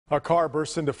A car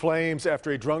bursts into flames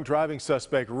after a drunk driving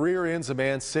suspect rear-ends a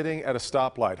man sitting at a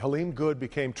stoplight. Halim Good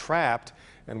became trapped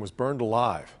and was burned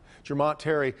alive. Jermont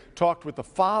Terry talked with the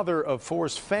father of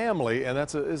four's family, and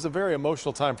is a very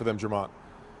emotional time for them, Jermont.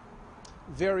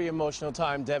 Very emotional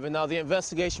time, Devin. Now, the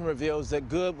investigation reveals that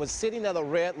Good was sitting at a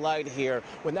red light here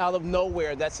when out of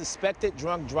nowhere that suspected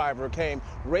drunk driver came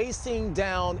racing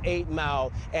down 8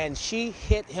 Mile, and she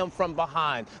hit him from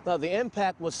behind. Now, the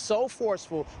impact was so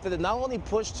forceful that it not only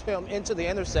pushed him into the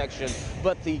intersection,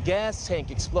 but the gas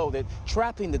tank exploded,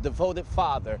 trapping the devoted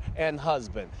father and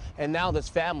husband. And now this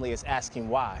family is asking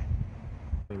why.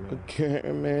 Okay,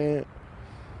 man.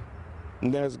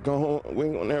 That's gone. We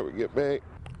ain't gonna never get back.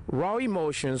 Raw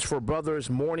emotions for brothers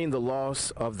mourning the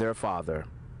loss of their father.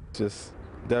 Just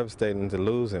devastating to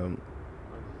lose him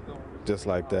just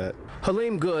like that.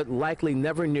 Halim Good likely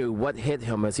never knew what hit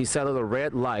him as he sat at a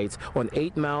red light on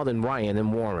 8 Mile and Ryan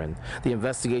in Warren. The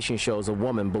investigation shows a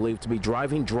woman believed to be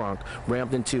driving drunk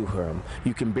rammed into him.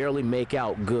 You can barely make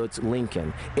out Good's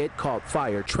Lincoln. It caught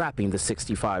fire, trapping the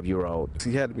 65-year-old.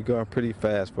 He had to be going pretty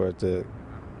fast for it to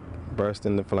burst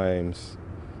into flames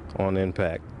on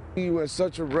impact. You were in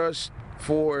such a rush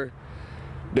for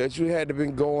that you had to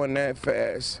been going that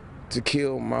fast to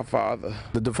kill my father.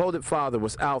 The devoted father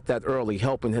was out that early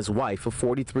helping his wife for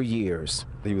 43 years.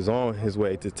 He was on his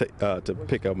way to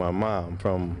pick up my mom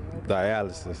from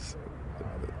dialysis,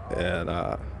 and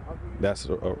that's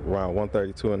around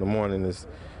 1:32 in the morning is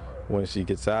when she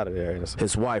gets out of there.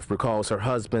 His wife recalls her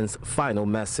husband's final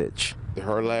message.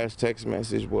 Her last text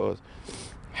message was,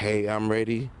 "Hey, I'm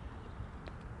ready."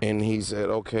 And he said,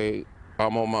 "Okay,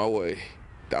 I'm on my way."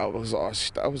 That was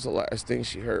the last thing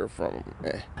she heard from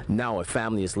him. Now a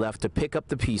family is left to pick up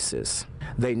the pieces.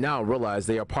 They now realize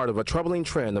they are part of a troubling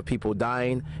trend of people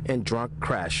dying in drunk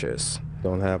crashes.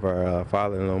 Don't have our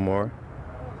father no more,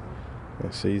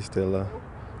 and she's still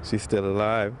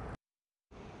alive.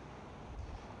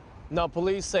 Now,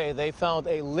 police say they found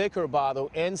a liquor bottle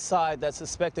inside that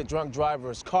suspected drunk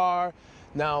driver's car.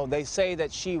 Now, they say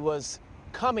that she was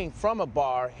coming from a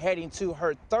bar heading to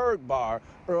her third bar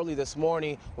early this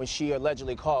morning when she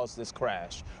allegedly caused this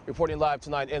crash. Reporting live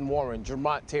tonight in Warren,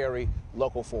 Jermont Terry,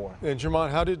 Local 4. And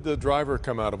Jermont, how did the driver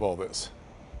come out of all this?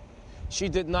 She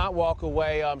did not walk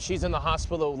away. She's in the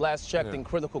hospital, last checked in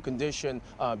critical condition,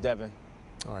 Devin.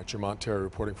 All right, Jermont Terry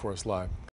reporting for us live.